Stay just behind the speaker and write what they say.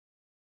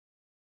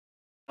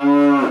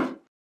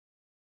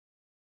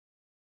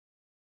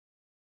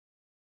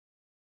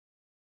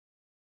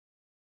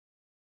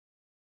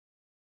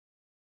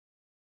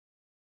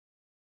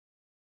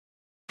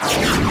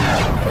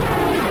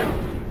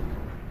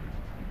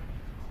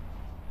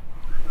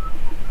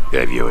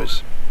G'day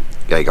viewers.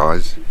 G'day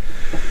guys.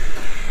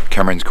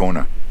 Cameron's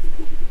Corner.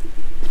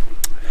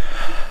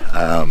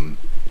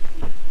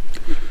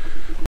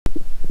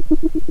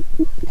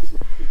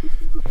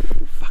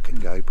 Fucking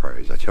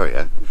GoPros, I tell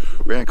ya.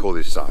 We're gonna call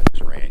this Sergeant's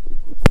Rant.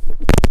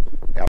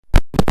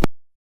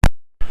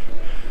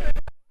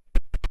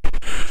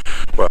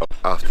 Well,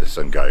 after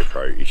some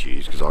GoPro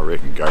issues, because I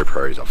reckon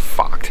GoPros are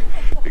fucked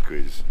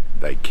because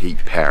they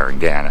keep powering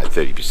down at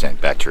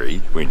 30% battery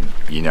when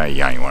you know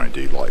you only want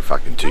to do like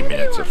fucking 2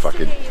 minutes of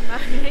fucking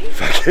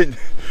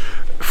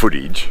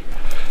footage.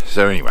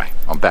 So anyway,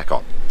 I'm back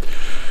on.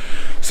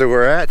 So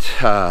we're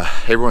at,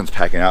 everyone's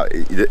packing up.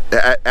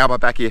 Alba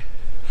back here.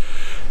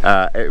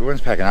 Everyone's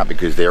packing up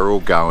because they're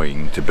all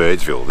going to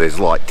Birdsville. There's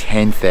like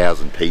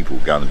 10,000 people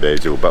going to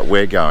Birdsville, but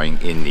we're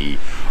going in the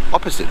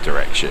opposite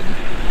direction.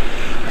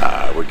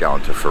 We're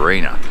going to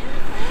Farina.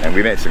 And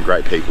we met some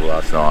great people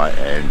last night,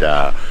 and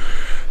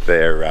they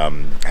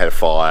had a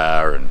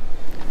fire and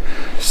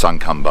sun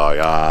come by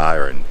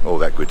and all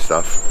that good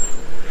stuff.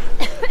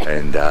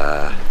 And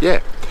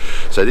yeah,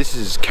 so this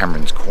is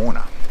Cameron's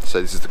Corner. So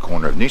this is the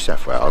corner of New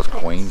South Wales,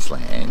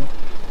 Queensland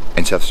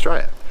and South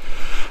Australia.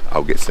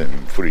 I'll get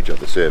some footage of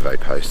the survey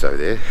post over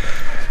there.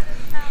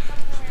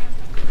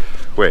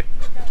 Where?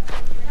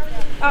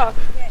 Oh.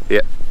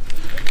 Yep.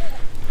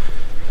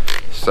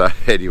 So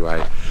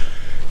anyway,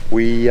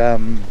 we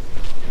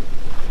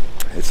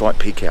it's like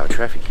peak hour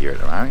traffic here at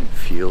the moment,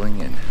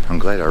 fueling, and I'm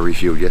glad I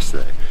refueled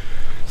yesterday.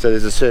 So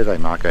there's a survey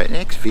marker, an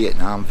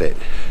ex-Vietnam vet.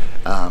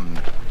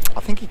 I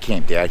think he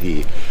camped out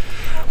here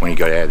when he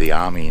got out of the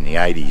army in the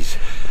 80s.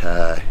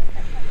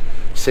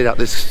 Set up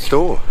this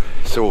store,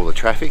 saw all the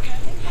traffic.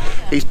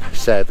 He's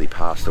sadly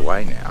passed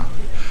away now.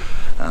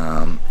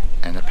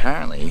 And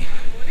apparently,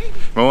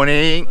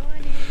 morning,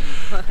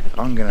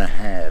 I'm gonna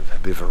have a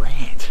bit of a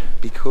rant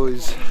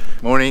because,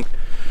 morning,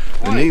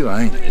 the new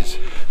owners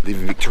live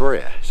in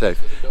Victoria. So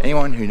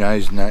anyone who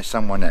knows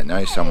someone that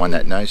knows someone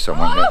that knows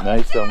someone that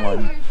knows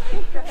someone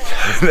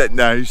that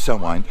knows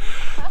someone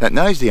that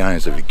knows the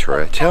owners of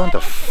Victoria, tell them to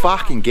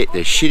fucking get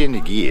their shit into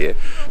gear,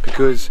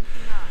 because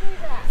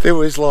there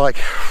was like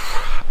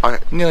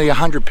nearly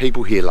 100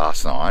 people here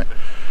last night.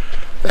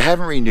 They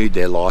haven't renewed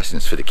their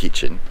license for the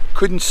kitchen,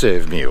 couldn't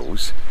serve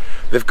meals,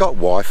 they've got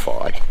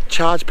Wi-Fi,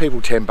 charge people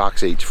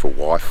 $10 each for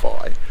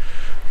Wi-Fi.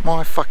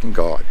 My fucking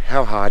God,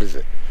 how hard is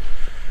it?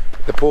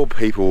 The poor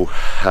people,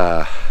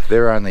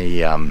 they're only,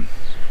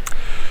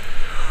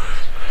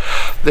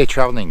 they're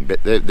travelling,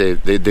 but they're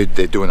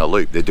doing a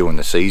loop, they're doing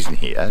the season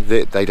here.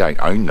 They don't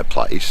own the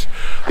place.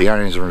 The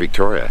owners are in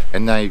Victoria,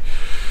 and they,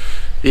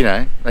 you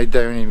know, they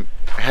don't even,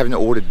 haven't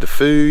ordered the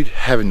food,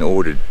 haven't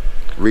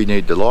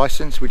renewed the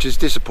license, which is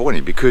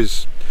disappointing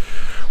because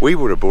we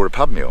would have bought a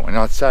pub meal, and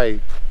I'd say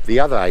the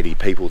other 80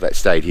 people that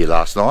stayed here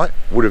last night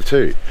would have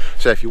too.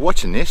 So if you're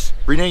watching this,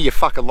 renew your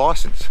fucking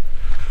license.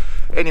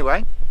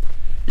 Anyway,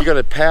 you got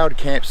a powered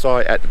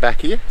campsite at the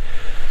back here.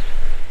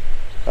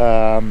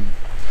 And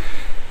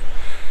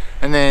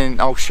then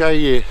I'll show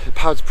you, the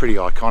pub's pretty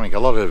iconic. A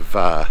lot of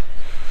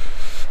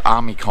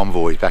army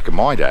convoys back in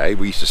my day,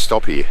 we used to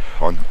stop here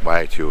on the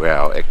way to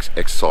our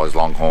exercise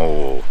long haul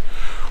or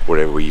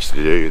whatever we used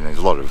to do, and there's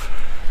a lot of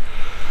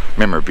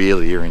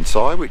memorabilia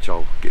inside, which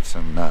I'll get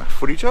some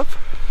footage of.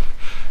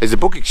 There's a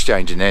book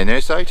exchange in there,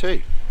 Nurso,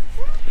 too.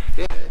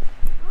 Yeah,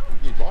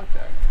 you'd like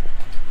that.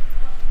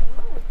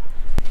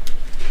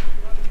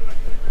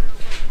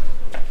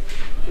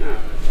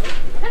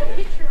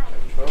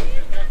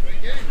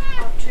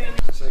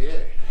 So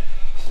yeah,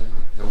 so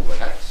all the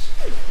hats.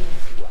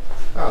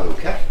 Oh, little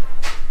cat.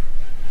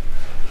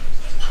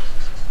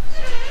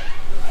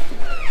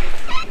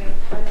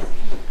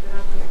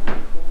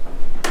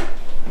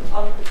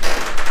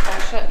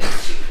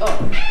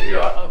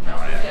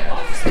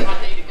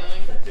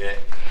 Yeah.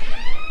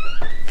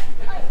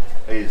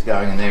 He's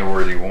going in there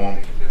already warm.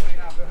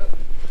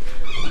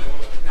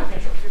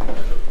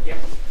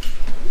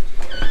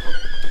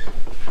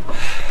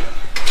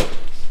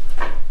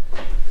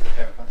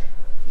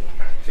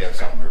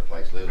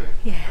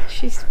 Yeah,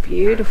 she's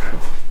beautiful.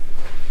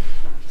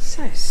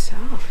 So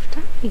soft,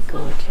 aren't you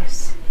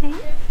gorgeous? Hey?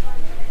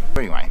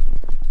 Anyway,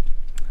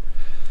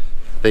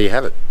 there you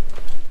have it.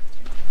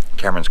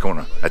 Cameron's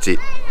Corner. That's it.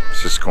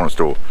 It's just a corner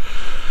store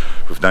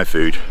with no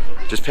food,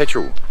 just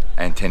petrol,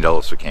 and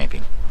 $10 for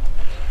camping.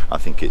 I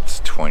think it's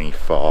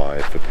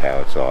 25 for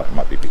powered site. It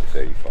might be a bit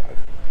 35.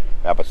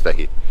 How about stay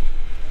here?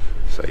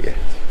 So yeah.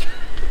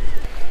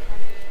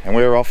 And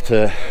we're off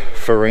to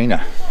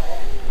Farina.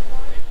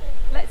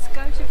 Let's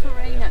go to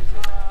Farina.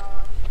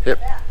 Yep.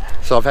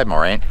 So I've had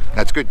my rant.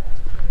 That's good.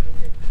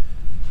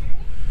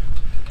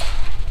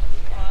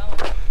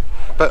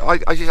 But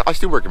I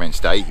still recommend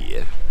stay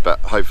here. But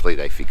hopefully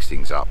they fix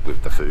things up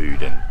with the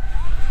food and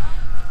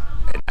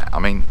I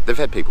mean, they've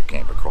had people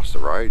camp across the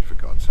road, for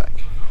God's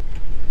sake.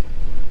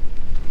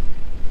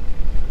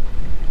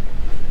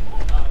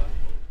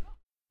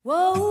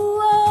 Whoa,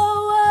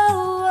 whoa,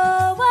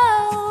 whoa, whoa,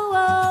 whoa,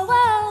 whoa,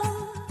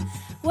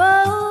 whoa,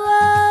 whoa,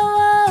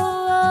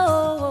 whoa,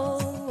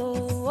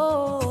 whoa,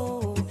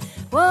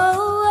 whoa,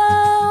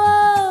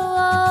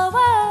 whoa,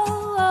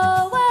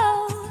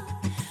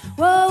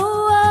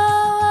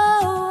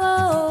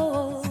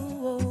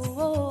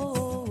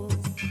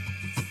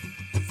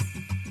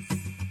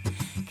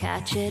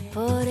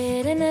 put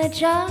it in a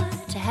jar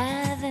to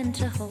have and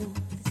to hold,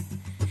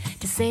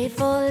 to save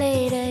for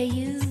later.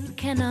 You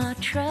cannot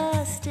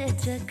trust it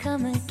to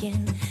come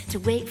again, to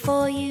wait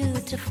for you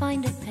to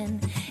find a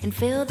pen and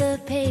fill the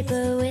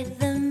paper with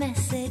the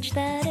message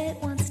that it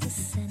wants to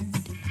send.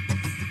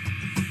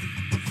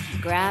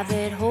 Grab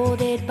it,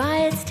 hold it by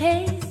its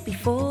tail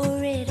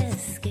before it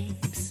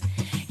escapes.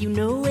 You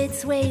know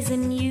its ways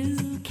and you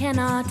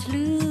cannot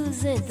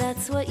lose it,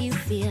 that's what you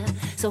fear.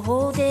 So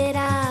hold it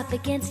up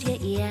against your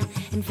ear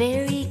and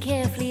very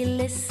carefully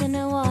listen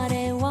to what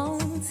it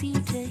wants you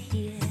to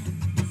hear.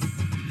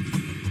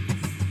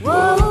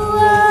 Whoa, whoa,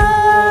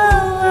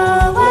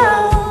 whoa,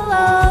 whoa,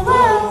 whoa,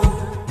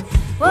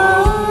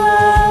 whoa.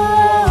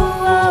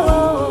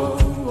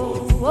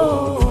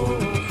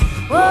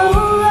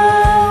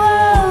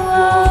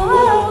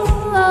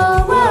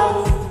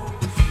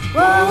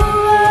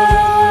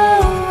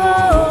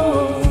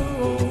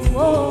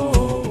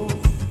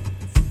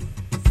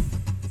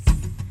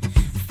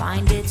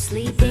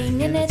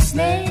 Sleeping in its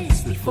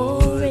nest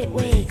before it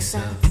wakes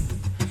up.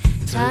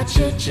 Touch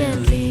it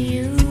gently,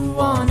 you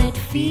want it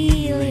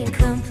feeling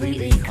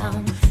completely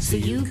calm, so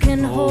you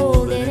can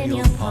hold it in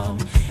your palm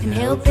and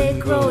help it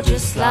grow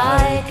just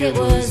like it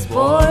was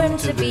born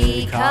to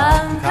be.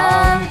 Come,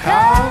 come,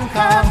 come,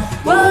 come.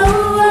 Whoa,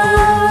 whoa,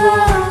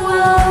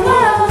 whoa,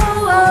 whoa,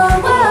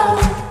 whoa,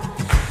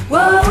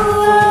 whoa, whoa, whoa.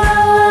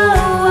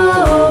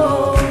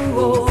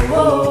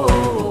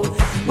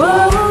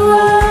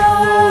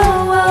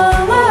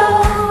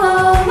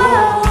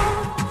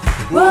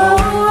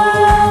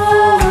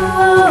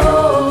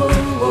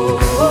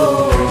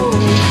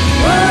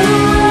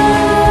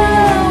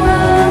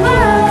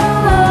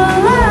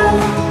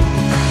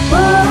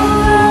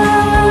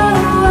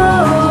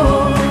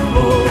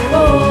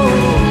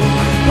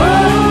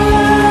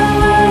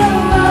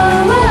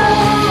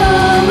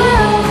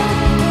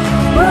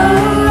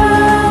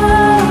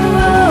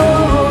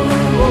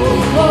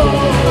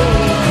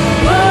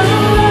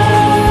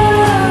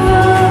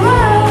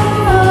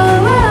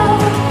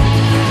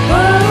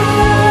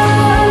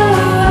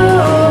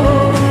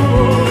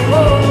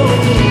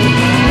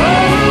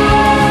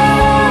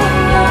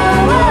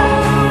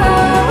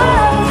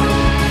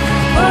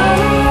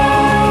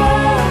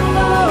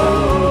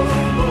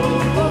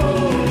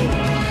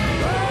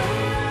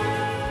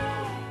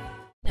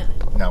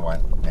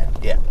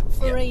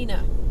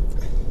 Farina,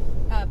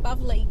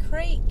 above Lee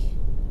Creek,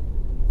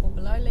 or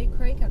below Lee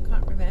Creek, I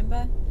can't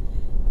remember.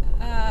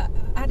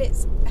 At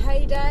its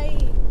heyday,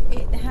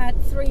 it had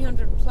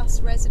 300 plus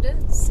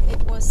residents.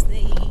 It was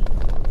the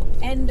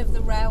end of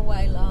the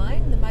railway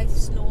line, the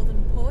most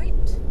northern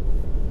point,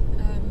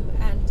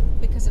 and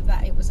because of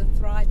that it was a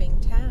thriving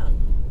town,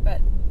 but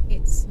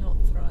it's not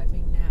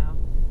thriving now.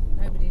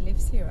 Nobody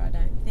lives here, I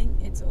don't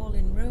think. It's all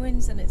in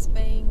ruins and it's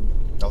being...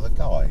 Oh, the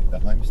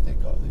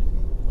homestead guy lives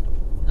here.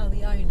 Oh,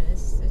 the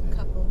owners, the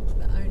couple,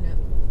 the owner.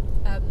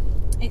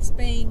 It's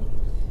being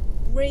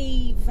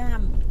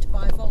revamped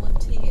by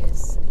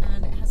volunteers,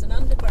 and it has an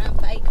underground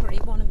bakery,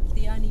 one of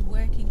the only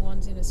working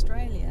ones in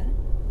Australia,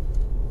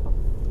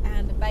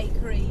 and the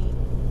bakery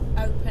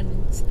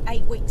opens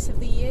 8 weeks of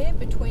the year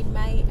between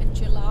May and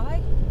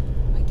July.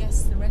 I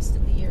guess the rest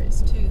of the year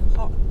it's too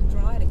hot and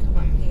dry to come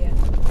up here.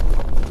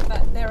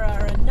 But there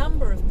are a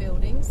number of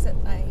buildings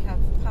that they have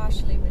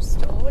partially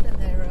restored, and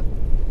there are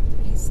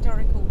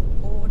historical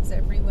boards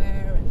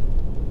everywhere, and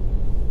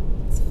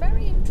it's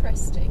very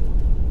interesting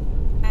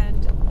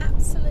and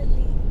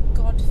absolutely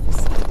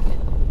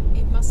God-forsaken.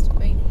 It must have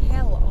been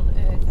hell on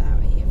earth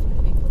out here for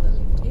the people that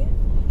lived here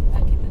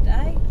back in the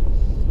day,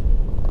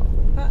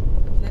 but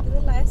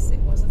nevertheless it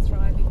was a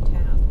thriving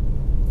town.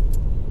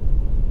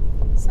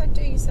 So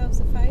do yourselves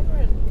a favour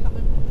and come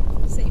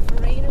and see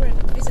Farina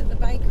and visit the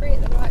bakery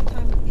at the right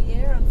time of the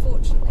year.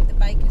 Unfortunately the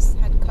bakers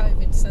had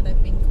COVID, so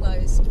they've been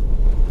closed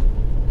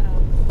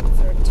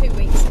for 2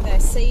 weeks of their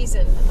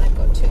season, and they've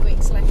got 2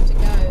 weeks left to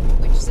go,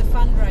 which is a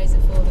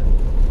fundraiser for them.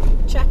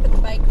 The chap at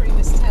the bakery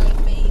was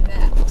telling me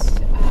that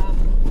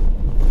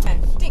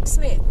Dick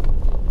Smith,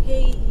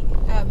 he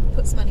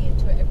puts money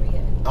into it every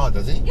year. Oh,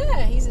 does he?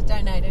 Yeah, he's a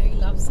donator, he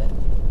loves it.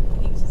 He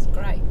thinks it's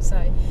great.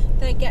 So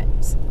they get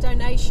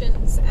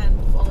donations and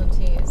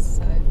volunteers,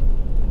 so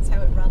that's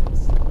how it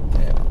runs.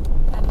 Yeah.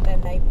 And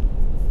then they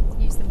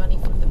use the money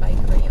from the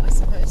bakery, I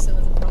suppose, some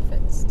of the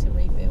profits to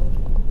rebuild.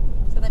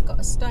 So they've got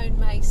a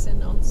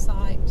stonemason on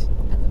site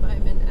at the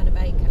moment and a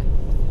baker,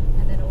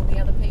 and then all the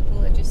other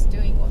people are just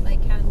doing what they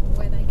can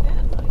where they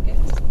can, I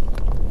guess.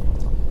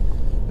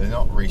 They're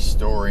not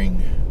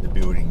restoring the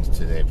buildings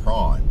to their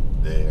prime,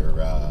 they're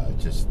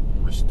just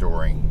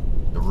restoring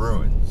the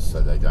ruins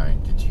so they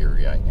don't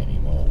deteriorate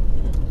anymore.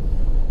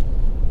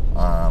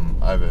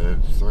 Over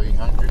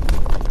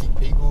 350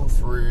 people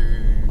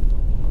through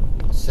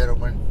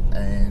settlement,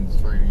 and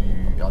through,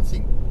 I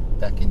think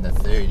back in the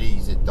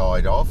 30s it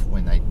died off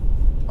when they,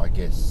 I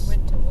guess,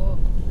 Went to war.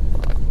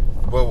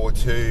 World War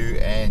II,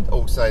 and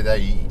also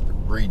they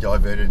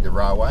re-diverted the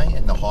railway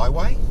and the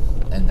highway,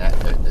 and that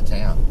hurt the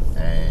town,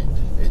 and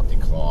it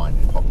declined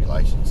in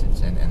population since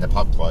then, and the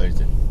pub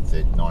closed in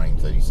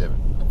 1937.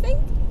 I think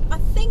I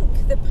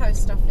think the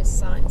post office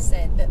sign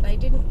said that they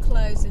didn't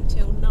close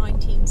until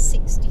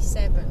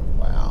 1967.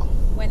 Wow.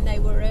 When they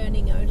were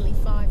earning only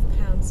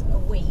 £5 a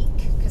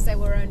week, because there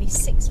were only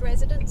 6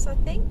 residents, I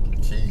think.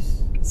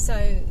 Jeez.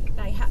 So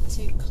they had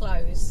to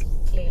close.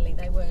 Clearly,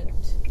 they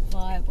weren't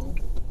viable.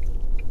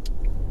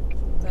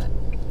 But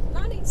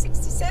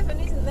 1967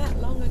 isn't that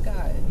long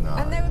ago. No.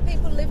 And there were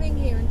people living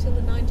here until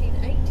the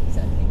 1980s,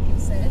 I think it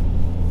said.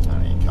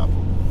 Only a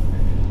couple.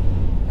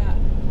 But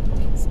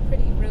it's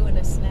pretty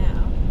ruinous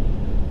now.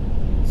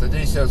 So do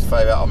yourselves a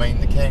favour, I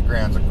mean the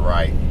campgrounds are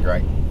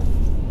great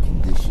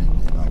condition,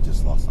 and I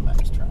just lost the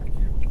max track.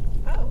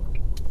 Oh.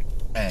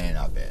 And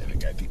I better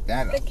go pick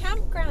that up. The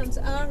campgrounds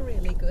are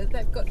really good.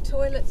 They've got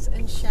toilets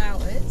and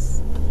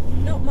showers.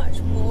 Not much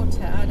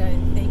water, I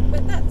don't think,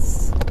 but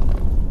that's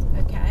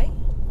okay.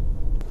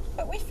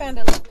 But we found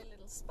a lovely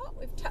little spot.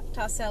 We've tucked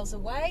ourselves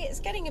away. It's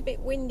getting a bit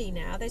windy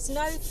now. There's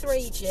no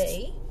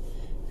 3G.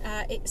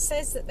 It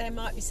says that there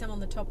might be some on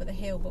the top of the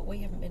hill, but we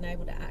haven't been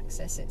able to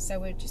access it. So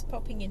we're just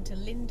popping into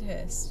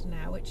Lyndhurst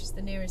now, which is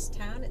the nearest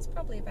town. It's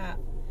probably about,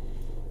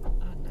 I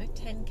don't know,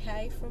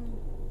 10k from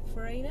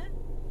Farina.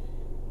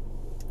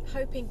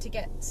 Hoping to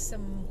get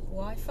some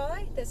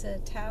Wi-Fi. There's a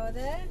tower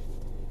there.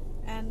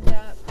 And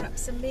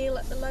perhaps a meal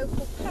at the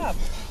local pub.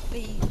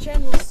 The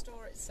general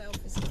store itself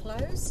is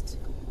closed.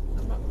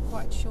 I'm not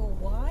quite sure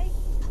why.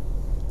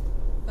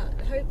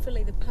 But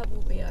hopefully the pub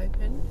will be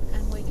open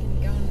and we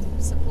can go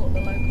and support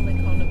the local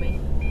economy.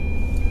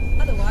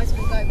 Otherwise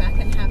we'll go back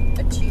and have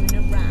a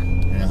tuna wrap.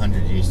 In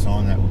 100 years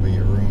time that will be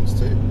your ruins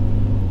too.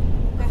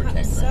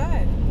 Perhaps so.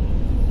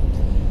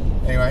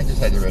 Anyway,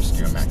 just had to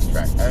rescue a max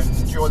track. And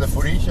enjoy the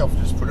footage I've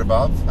just put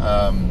above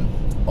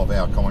of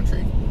our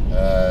commentary.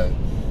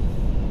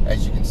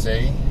 As you can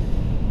see,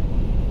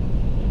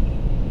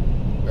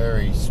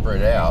 very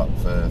spread out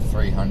for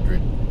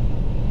 300.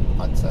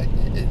 I'd say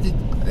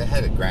they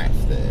had a graph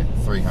there,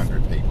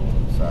 300 people.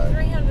 So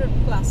 300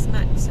 plus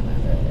maximum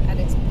at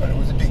its peak. But it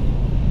was a big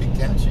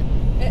township.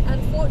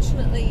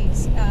 Unfortunately,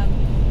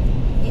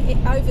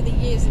 over the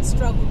years it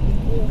struggled with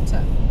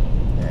water.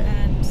 Yeah.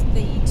 And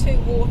the 2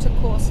 water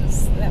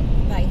courses that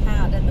they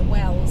had and the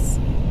wells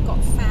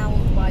got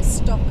fouled by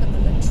stock and the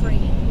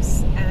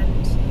latrines,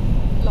 and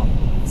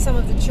some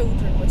of the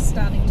children were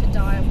starting to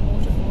die of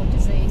waterborne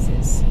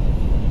diseases,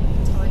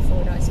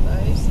 typhoid I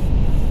suppose.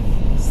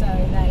 So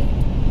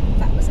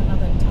that was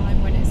another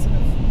time when it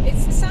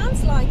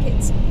sounds like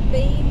it's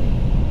been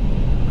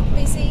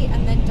busy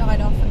and then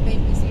died off, and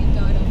been busy and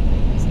died off, and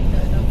been busy and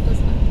died off,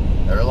 doesn't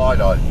it? They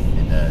relied on,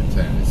 in the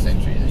turn of the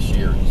century, the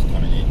shearers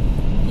coming in.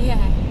 Yeah.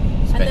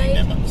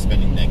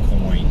 Spending their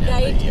coin.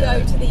 They'd go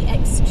to the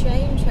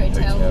Exchange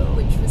Hotel,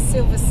 which was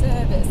silver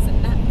service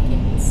and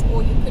napkins,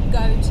 or you could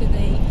go to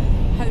the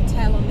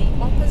hotel on the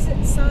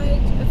opposite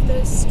side of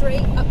the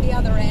street, up the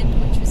other end,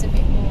 which was a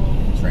bit more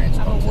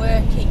of a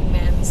working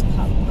man's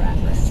pub,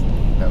 perhaps.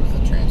 That was the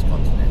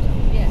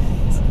Transcontinental. Yeah.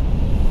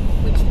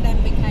 Which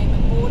then became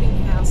a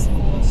boarding house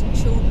for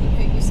children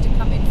who used to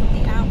come in from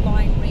the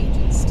outlying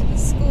regions to the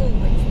school,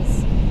 which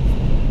was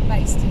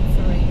based in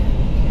Farina.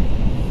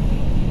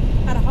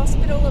 Had a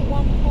hospital at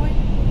one point.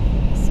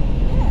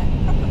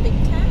 Proper big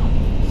town.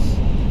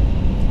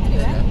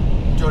 Anyway.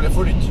 Yeah. Enjoy the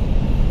footage.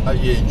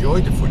 Hope you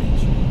enjoyed the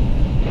footage.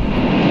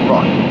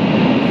 Right.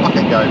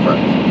 Fucking go for it.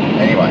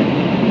 Anyway.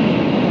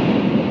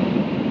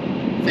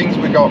 Things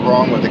we got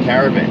wrong with the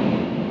caravan.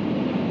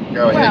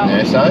 Go ahead,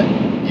 Nurso.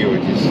 You were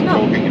just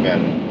talking about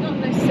it. Not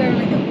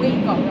necessarily that we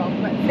got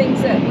wrong, but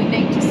things that we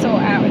need to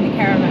sort out with the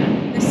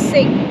caravan. The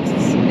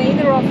sinks,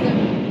 neither of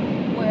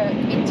them work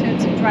in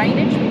terms of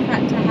drainage. We've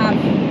had to have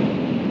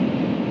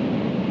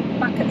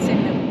buckets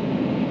in them,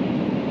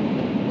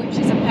 which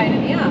is a pain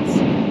in the ass.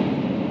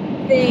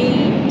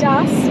 The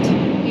dust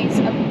is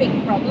a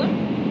big problem.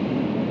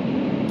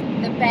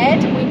 The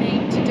bed, we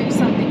need to do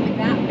something with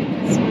that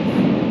because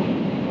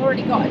we've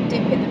already got a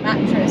dip in the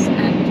mattress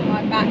and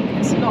my back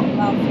has not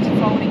loved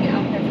folding it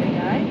up every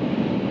day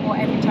or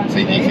every time. So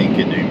do you think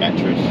a new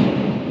mattress?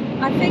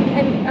 I think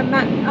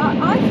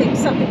I think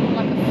something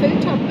more like a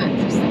futon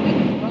mattress that we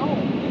can roll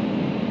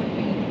would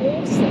be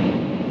awesome.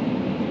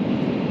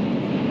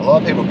 A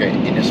lot of people get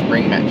into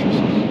spring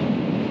mattresses.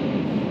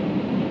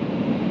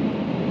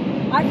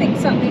 I think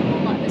something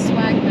more like the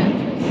swag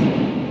mattress.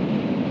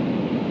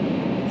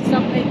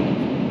 Something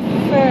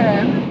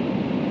firm,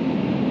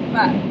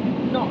 but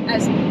not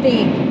as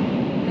big,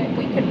 that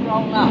we can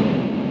roll up,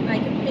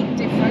 make a big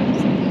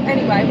difference.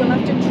 Anyway, we'll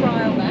have to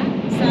trial that.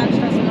 Sarge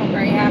doesn't look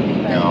very happy,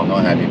 but no, I'm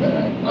not happy about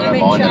that. I I'm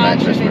don't mind the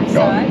mattress in we've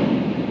got. I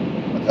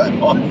don't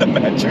mind the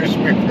mattress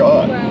we've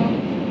got.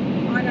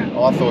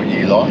 Well, I thought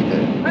you liked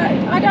it.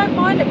 I don't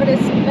mind it, but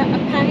it's a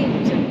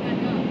pain to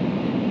pack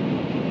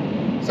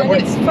up. So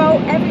and it's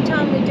every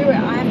time we do it,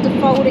 I have to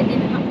fold it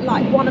in,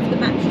 like one of the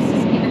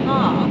mattresses in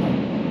half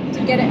to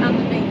get it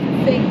underneath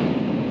the thing,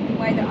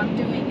 the way that I'm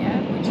doing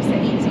it, which is the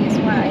easiest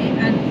way.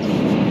 And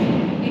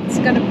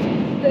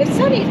it's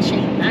only a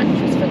cheap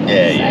mattress for God's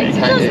sake. It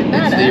doesn't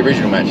matter. It's the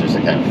original mattress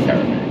that came with the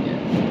caravan.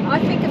 I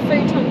think a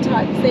futon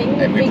type thing.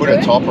 And we put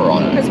a topper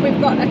on it because we've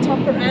got a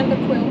topper and a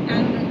quilt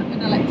and an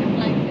an electric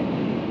blanket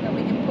that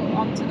we can put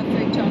onto the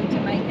futon to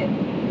make it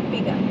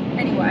bigger.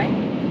 Anyway,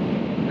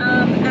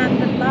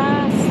 and the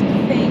last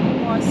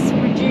thing was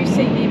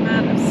reducing the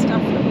amount of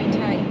stuff that we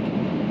take.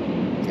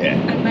 Yeah.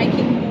 And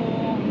making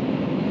more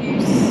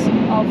use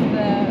of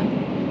the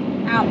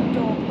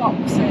outdoor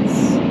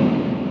boxes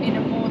in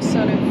a more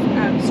sort of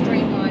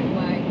streamlined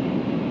way.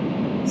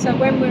 So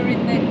when we're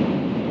in the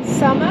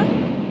summer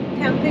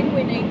camping,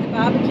 we need the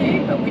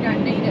barbecue, but we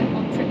don't need it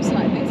on trips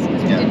like this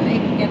because we didn't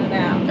even get it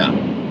out. No.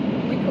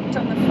 We cooked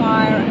on the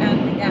fire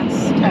and the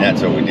gas top. And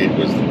that's what we did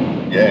was,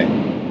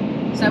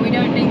 So we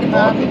don't need the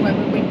barbecue when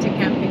we're winter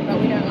camping, but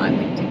we don't like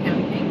winter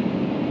camping.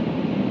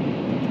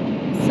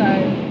 So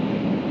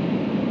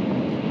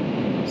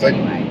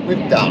anyway,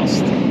 with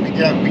dust, we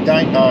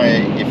don't know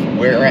if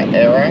we're at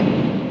error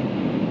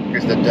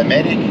because the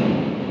Dometic,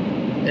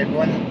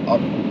 everyone,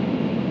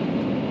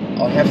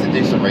 I'll have to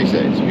do some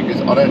research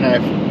because I don't know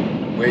if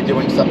we're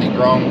doing something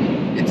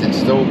wrong. It's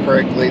installed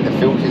correctly, the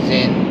filter's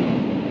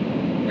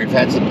in. We've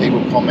had some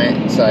people comment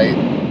and say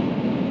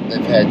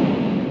they've had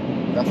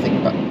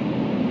nothing but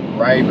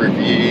rave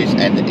reviews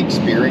and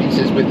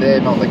experiences with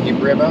them on the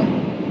Gibb River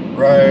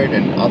Road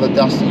and other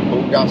dusty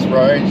bull dust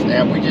roads.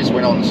 Now we just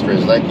went on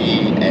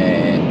Strzelecki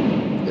and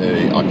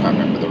I can't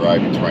remember the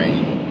road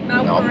between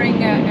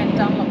Farina and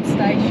Dunlop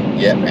Station.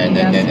 Yep, and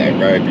then that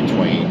road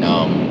between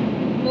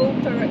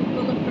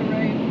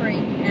Bullaparoo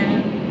Creek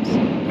and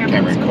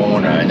Cameron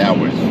Corner, and that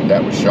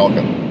was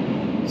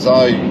shocking.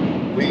 So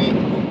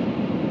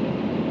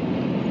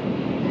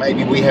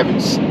maybe we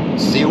haven't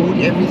sealed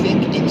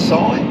everything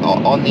inside,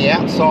 on the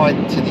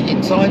outside to the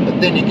inside, but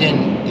then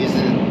again,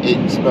 isn't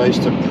it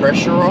supposed to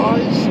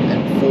pressurise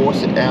and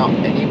force it out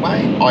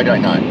anyway? I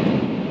don't know.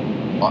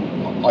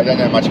 I don't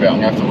know much about it. I'm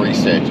going to have to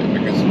research it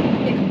because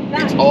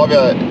it's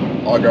either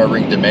I go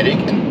ring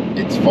Dometic and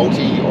it's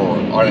faulty, or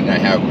I don't know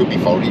how it could be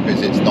faulty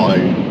because it's no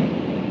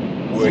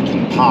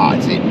working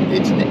parts.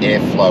 It's an air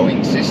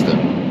flowing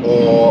system,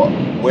 or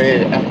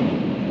where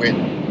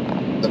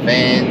the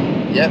van,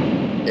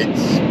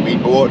 we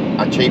bought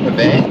a cheaper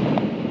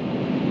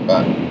van,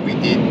 but we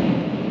did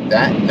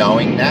that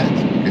knowing that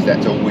because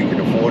that's all we could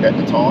afford at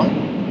the time.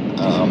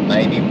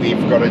 Maybe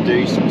we've got to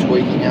do some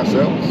tweaking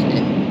ourselves.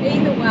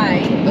 Either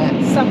way,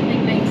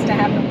 something needs to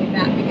happen with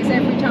that because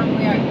every time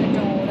we open the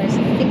door, there's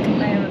a thick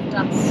layer of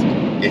dust.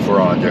 If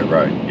we're on a dirt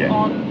road,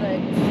 on the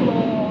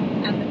floor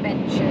and the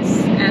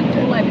benches and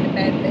all over the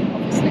bed that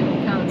obviously we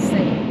can't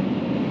see.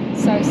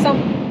 So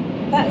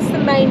that's the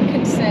main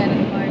concern at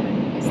the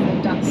moment is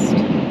the dust.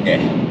 Yeah.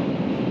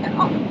 And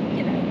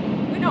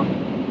we're not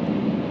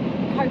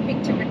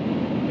hoping to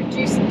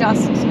reduce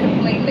dust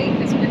completely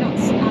because we're not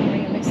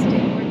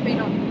unrealistic. We've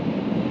been on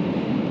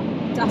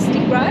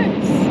dusty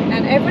roads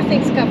and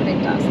everything's covered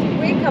in dust.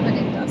 We're covered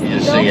in dust. You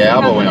just see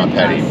Albert when I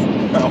pat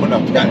him. When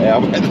I pat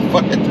Albert, the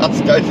fucking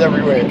dust goes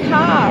everywhere. The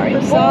car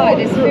inside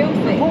is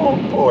filthy.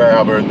 Poor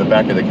Albert in the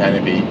back of the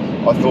canopy.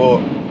 I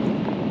thought,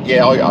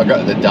 I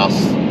got the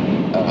dust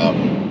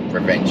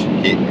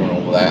prevention kit and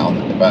all that on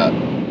it, but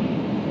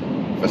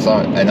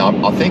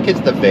I think it's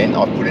the vent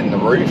I put in the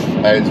roof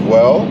as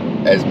well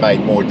has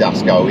made more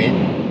dust go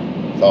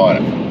in. So I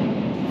don't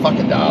know.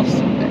 Fucking dust.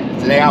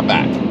 It's an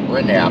Outback. We're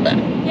in the Outback.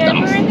 Yeah,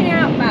 dust. we're in the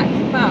Outback,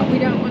 but we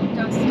don't want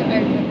dust over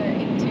the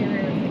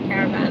interior of the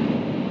caravan.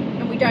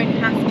 And we don't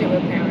have to,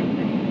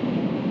 apparently,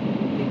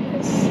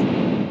 because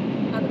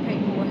other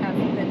people will have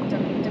the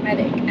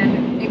Dometic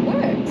and it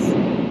works.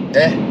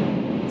 Yeah.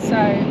 So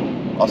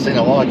I've seen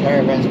a lot of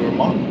caravans with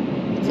mine.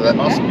 So that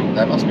must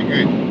be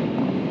good.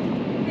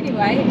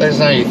 Anyway. Let us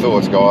know your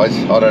thoughts, guys.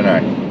 I don't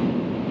know.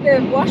 The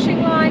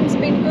washing line's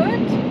been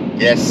good.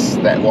 Yes,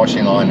 that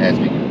washing line has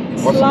been good.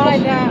 The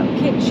slide-out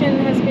kitchen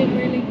has been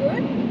really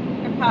good,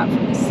 apart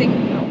from the sink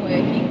not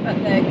working, but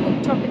the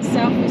cooktop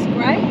itself is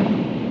great.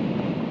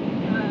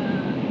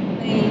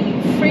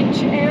 The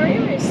fridge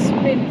area has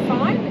been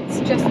fine, it's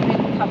just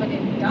been covered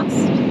in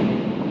dust.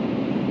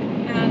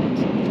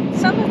 And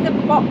some of the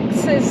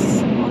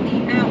boxes on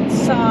the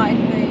outside,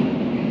 the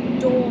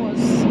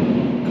doors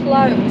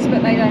close,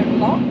 but they don't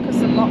lock because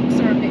the locks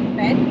are a bit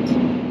bent.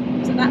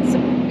 So that's a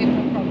bit of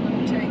a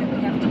problem too that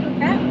we have to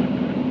look at.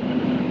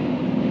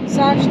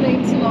 Sarge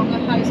needs a longer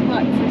hose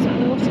pipe for his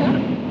water.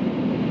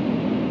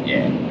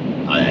 Yeah,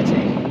 that's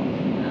easy.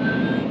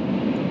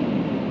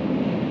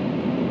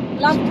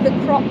 Loved the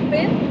crock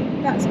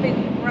bin. That's been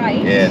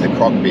great. Yeah, the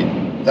crock bin.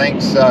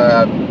 Thanks,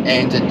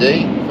 Ant and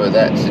Dee, for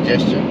that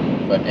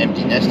suggestion from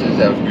Empty Nesters.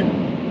 That was good.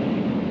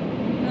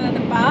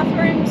 The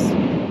bathroom's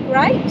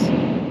great.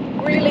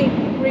 Really,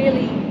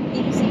 really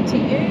easy to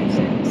use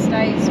and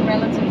stays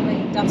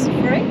relatively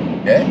dust-free.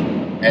 Yeah,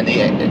 and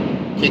the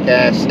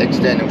kick-ass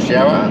external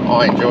shower,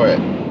 I enjoy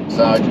it.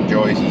 Sarge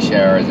enjoys his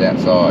showers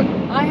outside.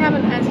 I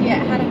haven't as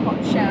yet had a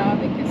hot shower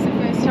because the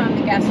first time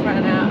the gas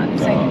ran out and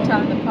the second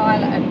time the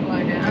pilot had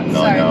blown out.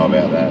 I know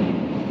about that.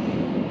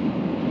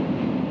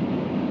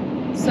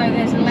 So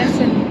there's a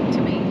lesson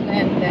to be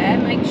learned there.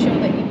 Make sure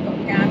that you've got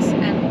gas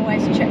and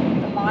always check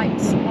the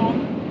lights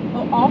on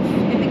or off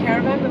in the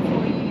caravan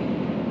before you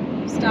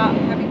start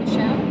having the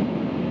shower.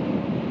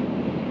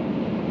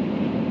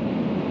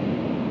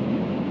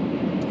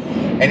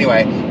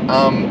 Anyway,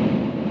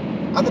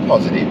 other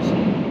positives.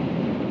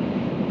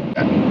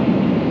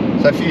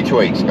 So a few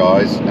tweaks,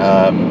 guys.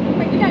 But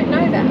you don't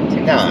know that until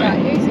you start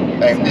using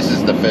it. And this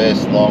is the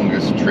first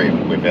longest trip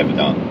we've ever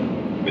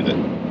done with it.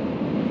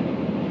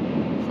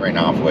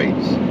 3.5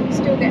 weeks.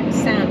 Still getting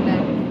sand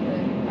out of the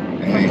back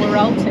from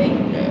Wirralty.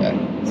 Yeah.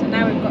 So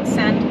now we've got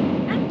sand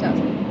and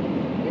dust.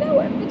 You know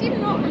what? We did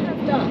not have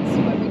dust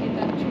when we did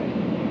that trip.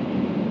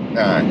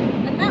 No.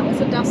 And that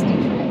was a dusty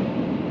trip.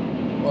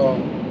 Well,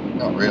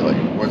 not really.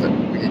 Was it?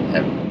 We didn't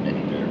have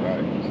any dirt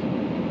roads.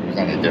 It was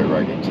only a dirt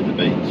road into the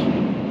beach.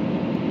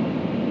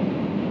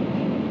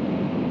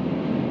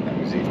 That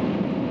was it.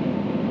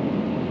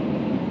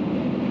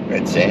 We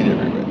had sand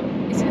everywhere.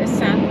 Is it a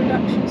sand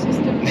reduction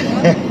system as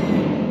well?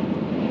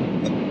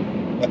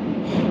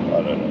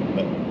 I don't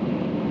know.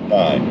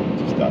 No,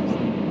 just dust.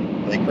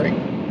 Lee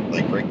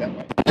Creek that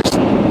way.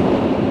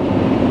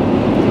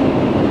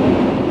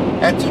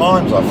 At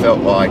times I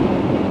felt like,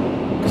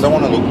 because I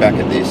want to look back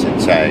at this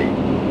and say,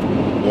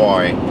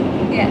 why?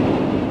 Yeah.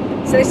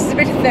 So this is a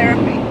bit of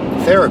therapy.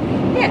 Therapy.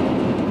 Yeah.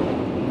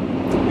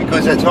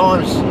 Because at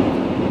times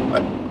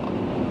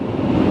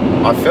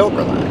I felt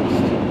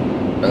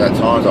relaxed, but at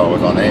times I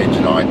was on edge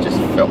and I just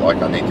felt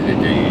like I needed to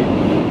do,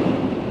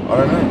 I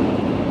don't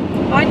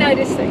know. I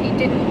noticed that you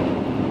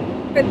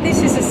didn't, but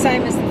this is the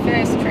same as the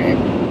first trip.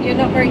 You're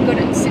not very good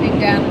at sitting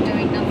down and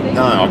doing nothing.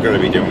 No, I've got to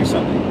be doing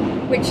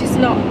something. Which is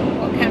not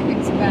what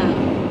camping's about.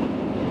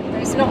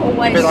 It's not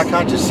always... But I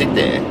can't just sit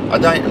there. I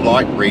don't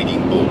like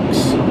reading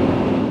books.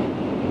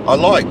 I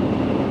like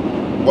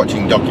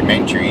watching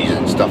documentaries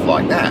and stuff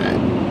like that.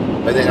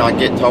 But then I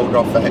get told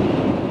off that...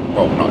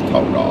 Well, not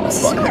told off. Oh,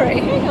 sorry,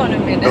 hang on a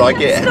minute. But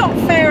That's not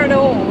fair at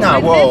all. No, I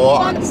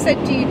well... never once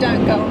said to you,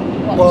 don't go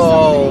and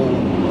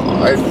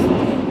watch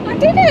something. I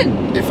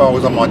didn't. If I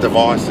was on my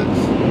devices.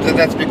 So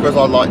that's because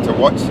I like to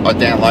watch... I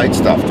download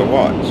stuff to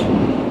watch.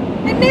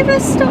 I never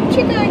stopped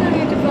you going on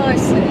your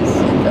devices.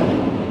 Okay.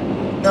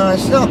 No,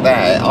 it's not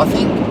that. I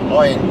think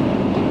I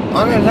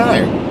don't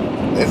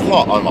know. There's a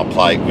lot on my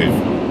plate with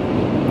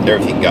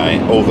everything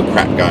going, all the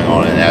crap going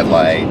on in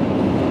Adelaide,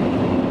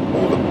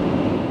 all the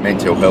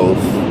mental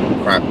health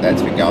crap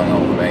that's been going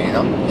on with me.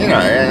 And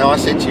and I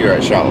said to you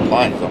at Charlotte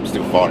Plains, I'm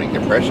still fighting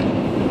depression.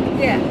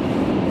 Yeah.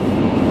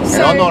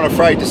 And I'm not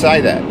afraid to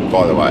say that,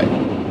 by the way.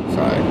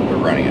 So we're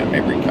running out of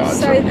memory cards.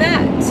 So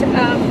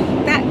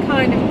that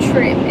kind of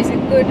trip is a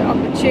good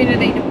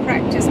opportunity to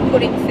practice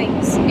putting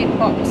things in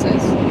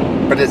boxes.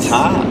 But it's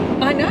hard.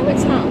 I know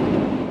it's hard.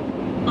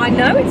 I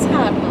know it's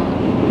hard.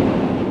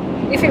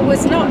 If it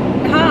was not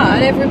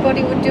hard,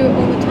 everybody would do it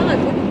all the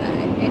time, wouldn't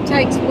they? It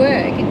takes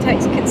work. It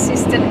takes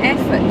consistent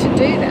effort to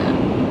do that.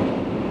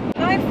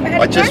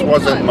 I just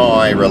wasn't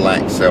my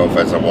relaxed self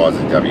as I was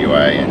in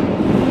WA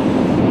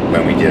and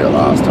when we did it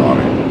last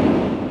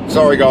time.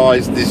 Sorry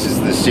guys, this is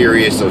the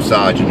serious of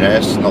Sergeant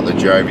Nurse, not the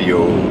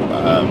jovial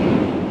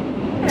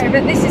no,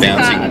 but this is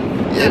bouncing. part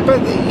of,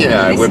 but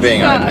we're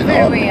being open.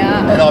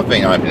 And I've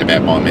been open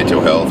about my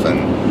mental health and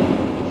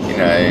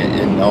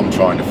and I'm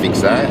trying to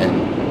fix that and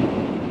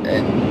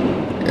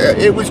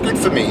it was good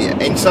for me.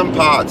 In some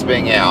parts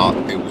being out,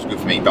 it was good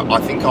for me, but I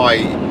think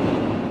I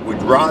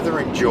would rather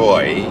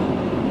enjoy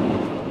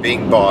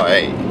being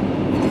by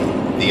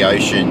the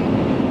ocean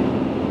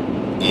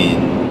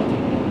in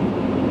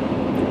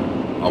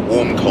a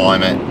warm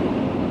climate,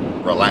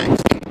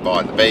 relaxing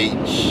by the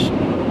beach,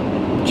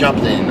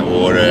 jumping in the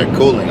water,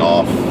 cooling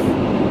off,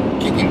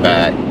 kicking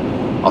back.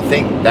 I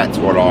think that's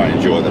what I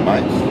enjoy the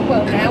most.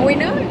 Well, now we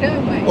know,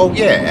 don't we? Well,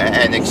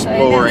 yeah, and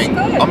exploring. So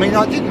I mean,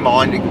 I didn't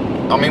mind.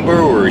 I mean, we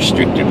were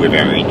restricted with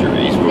our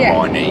injuries, with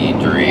my knee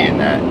injury and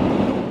that.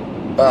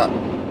 But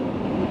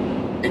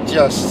it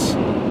just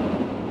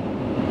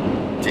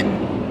didn't,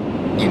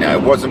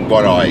 it wasn't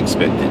what I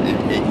expected.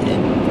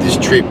 This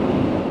trip,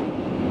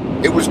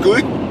 it was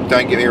good,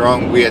 don't get me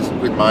wrong, we had some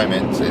good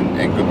moments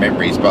and good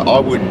memories, but I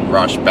wouldn't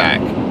rush back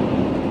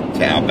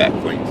to Outback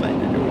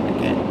Queensland to do it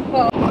again.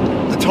 Well,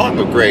 the time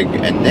with Greg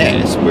and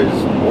Ness was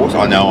awesome.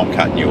 I know I'm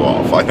cutting you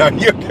off, I know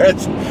you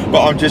guys,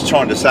 but I'm just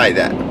trying to say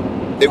that.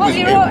 It was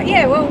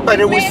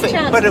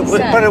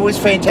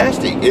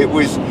fantastic. It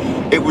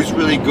was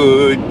really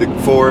good, the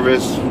four of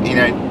us,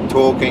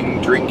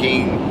 talking,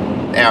 drinking,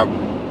 our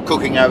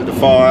cooking over the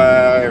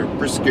fire,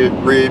 brisket,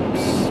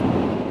 ribs,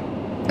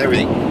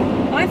 everything.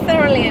 I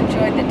thoroughly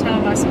enjoyed the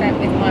time I spent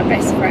with my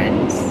best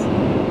friends.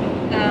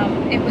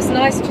 It was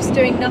nice just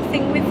doing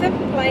nothing with them,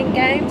 playing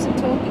games and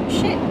talking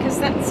shit, because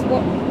that's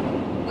what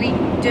we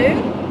do.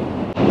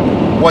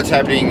 What's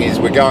happening is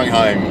we're going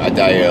home a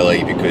day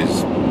early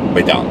because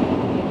we're done.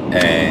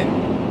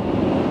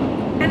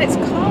 And it's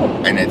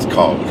cold. And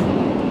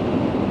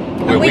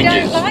we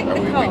don't like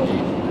the cold.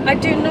 I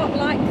do not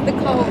like the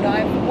cold.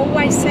 I've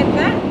always said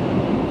that.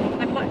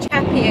 I'm much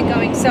happier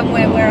going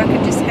somewhere where I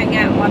can just hang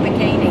out in my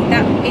bikini.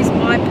 That is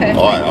my perfect day.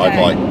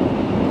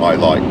 I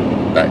like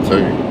that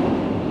too.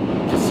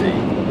 To see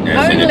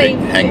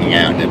hanging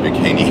out in a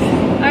bikini.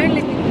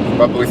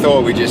 But we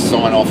thought we'd just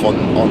sign off on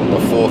the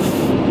 4th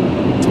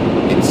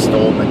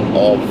instalment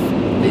of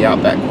the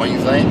Outback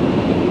Queensland.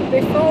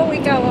 Before we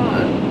go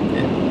on,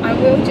 Yeah. I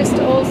will just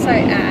also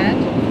add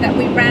that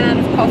we ran out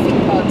of coffee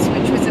pods,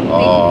 which was a big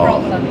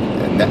problem.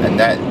 And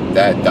that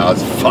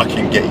does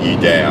fucking get you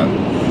down,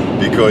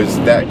 because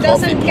that It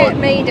coffee doesn't pod... get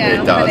me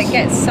down, but it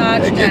gets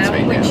Sarge It gets me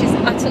down, which down. is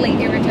utterly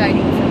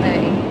irritating for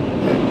me.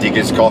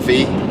 Digger's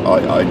coffee,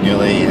 I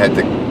nearly had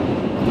to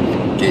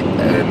get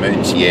an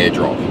emergency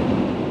airdrop.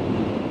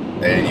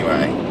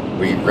 Anyway,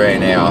 we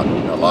ran out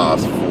in the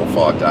last 4 or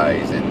 5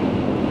 days,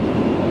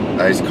 and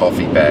those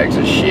coffee bags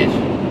are shit.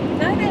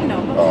 No, they're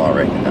not. Oh, I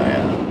reckon they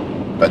are.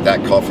 But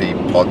that coffee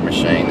pod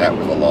machine, that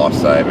was a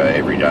lifesaver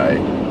every day.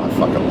 I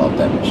fucking love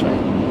that machine.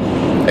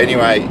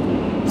 Anyway,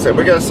 so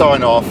we're going to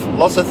sign off.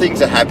 Lots of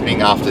things are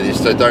happening after this,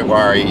 so don't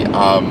worry.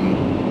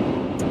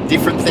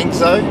 Different things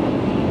though.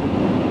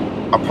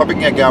 I'm probably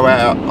going to go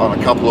out on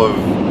a couple of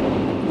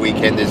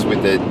weekenders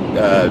with the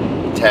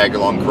tag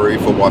along crew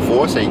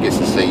 4x4, so you get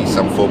to see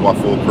some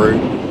 4x4 crew.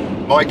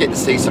 Might get to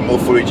see some more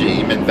footage of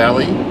Inman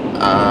Valley,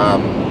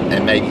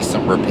 and maybe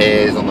some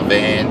repairs on the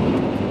van.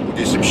 We'll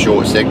do some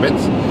short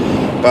segments.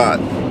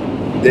 But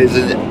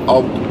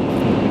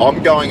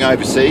I'm going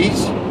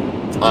overseas in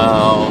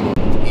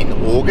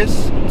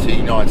August to the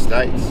United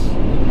States.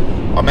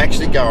 I'm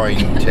actually going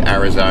to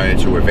Arizona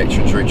to a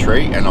veterans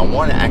retreat, and I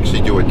want to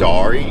actually do a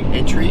diary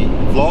entry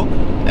vlog,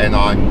 and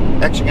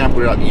I'm actually going to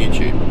put it up on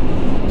YouTube.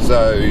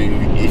 So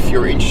if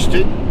you're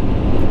interested,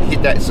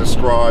 hit that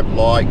subscribe,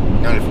 like,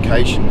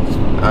 notifications.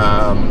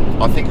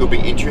 I think it'll be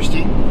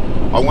interesting.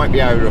 I won't be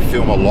able to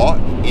film a lot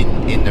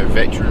in the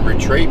veteran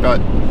retreat,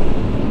 but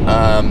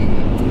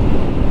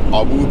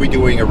I will be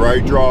doing a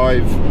road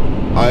drive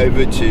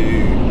over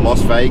to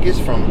Las Vegas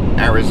from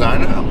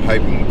Arizona. I'm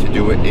hoping to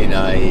do it in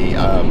a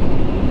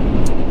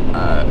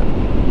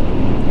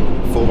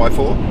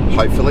 4x4,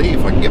 hopefully,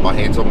 if I can get my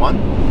hands on one,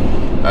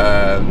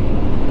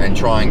 and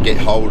try and get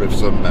hold of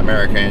some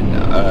American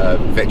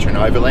veteran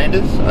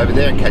overlanders over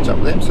there and catch up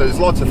with them. So there's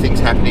lots of things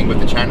happening with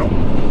the channel,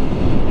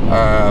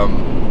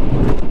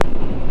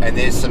 and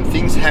there's some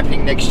things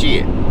happening next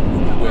year.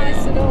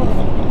 Nice at all.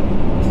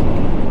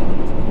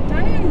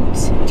 Don't.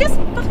 Just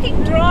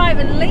fucking drive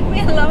and leave me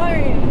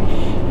alone.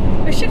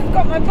 I should have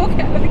got my book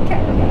out of the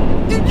caravan.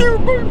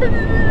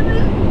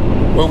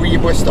 Well,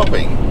 we're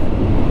stopping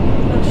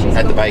Oh, she's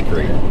at the got-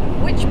 bakery.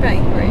 Which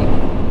bakery?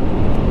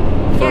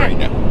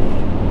 Farina.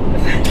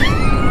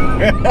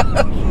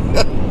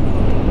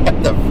 At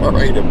the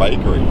Farina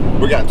bakery.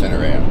 We're going to turn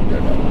around.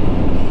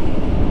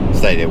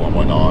 Stay there one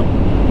more night.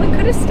 We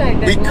could have stayed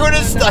there. We could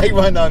have stayed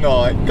one more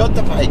night, got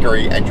the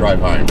bakery, and drove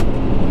home.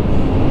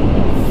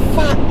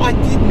 Fuck, I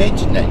did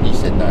mention that, and you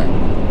said no.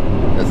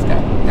 Let's go.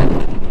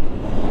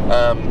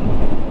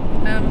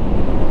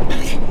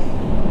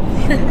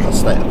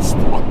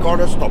 I've got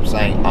to stop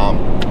saying but.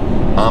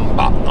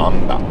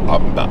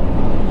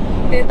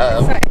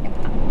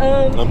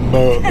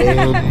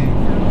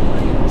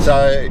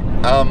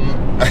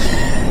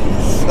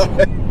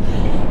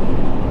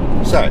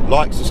 So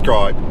like,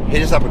 subscribe,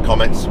 hit us up in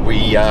comments.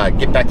 We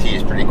get back to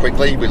you pretty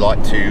quickly. We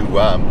like to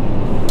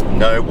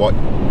know what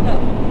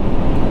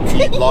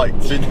you'd like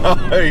to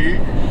know.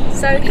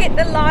 So hit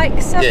the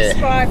like,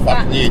 subscribe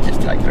button. You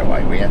just take it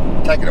away, will you?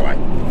 Take it away.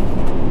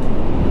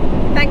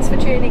 Thanks for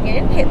tuning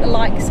in. Hit the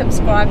like,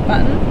 subscribe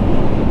button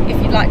if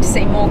you'd like to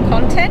see more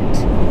content.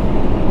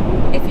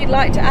 If you'd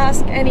like to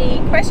ask any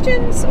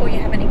questions or you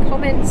have any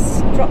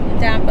comments, drop them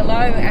down below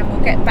and we'll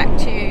get back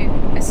to you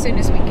as soon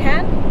as we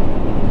can.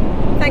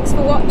 Thanks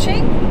for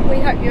watching. We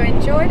hope you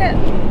enjoyed it.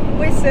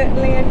 We're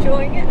certainly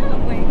enjoying it,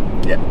 aren't we?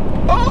 Yep.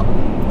 Oh!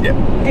 Yep.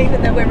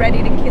 Even though we're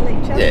ready to kill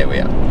each other. Yeah, we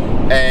are.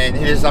 And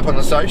hit us up on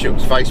the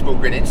socials,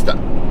 Facebook and Insta.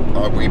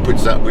 We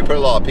put a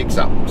lot of pics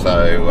up,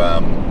 so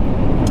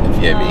if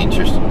you have any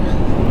interest,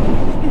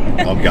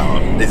 I'm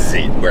going. This is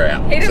it. We're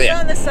out. Hit See us ya.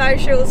 on the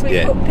socials.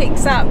 We put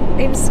pics up,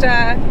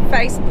 Insta,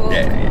 Facebook.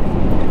 Yeah.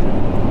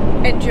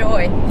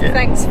 Enjoy. Yeah.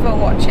 Thanks for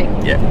watching.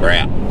 Yeah, we're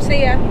out.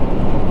 See ya.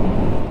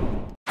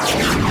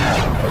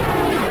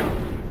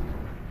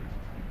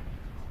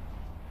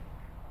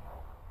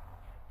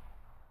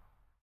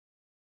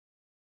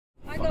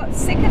 I got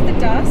sick of the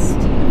dust.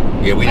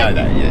 Yeah, we know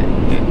that. Yeah.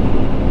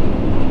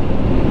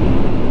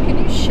 Can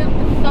you shut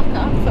the fuck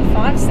up for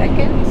 5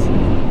 seconds?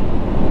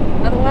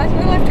 Otherwise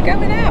we'll have to go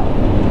without.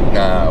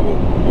 Nah,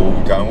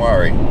 well, don't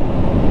worry.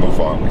 We'll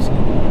find whiskey.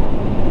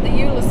 The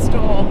Eula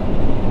store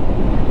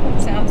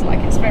sounds like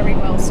it's very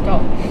well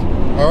stocked.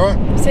 All right.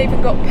 It's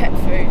even got pet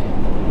food.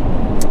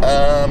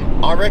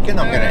 I reckon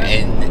I'm going to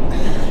end.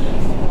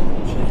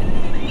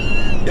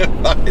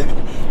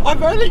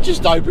 I've only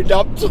just opened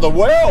up to the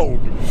world.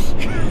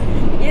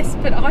 Yes,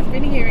 but I've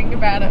been hearing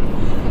about it.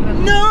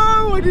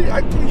 No, I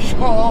didn't.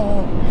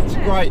 Oh, it's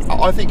great.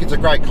 I think it's a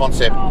great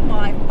concept. Oh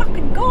my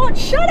fucking god,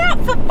 shut up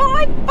for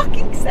 5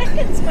 fucking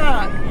seconds,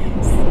 Mark.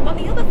 Oh,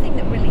 the other thing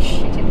that really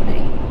shitted me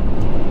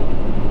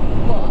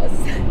was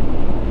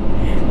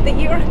that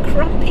you're a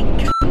grumpy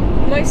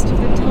cunt most of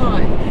the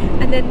time,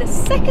 and then the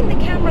second the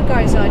camera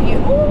goes on, you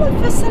all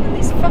of a sudden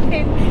this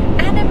fucking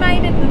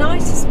animated,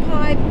 nicest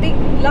pie, big,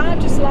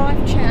 largest life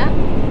chat,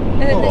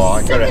 Oh,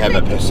 I gotta have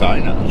a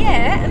persona.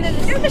 Yeah, and then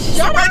as soon as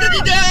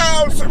Serenity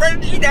now!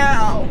 Serenity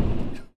now!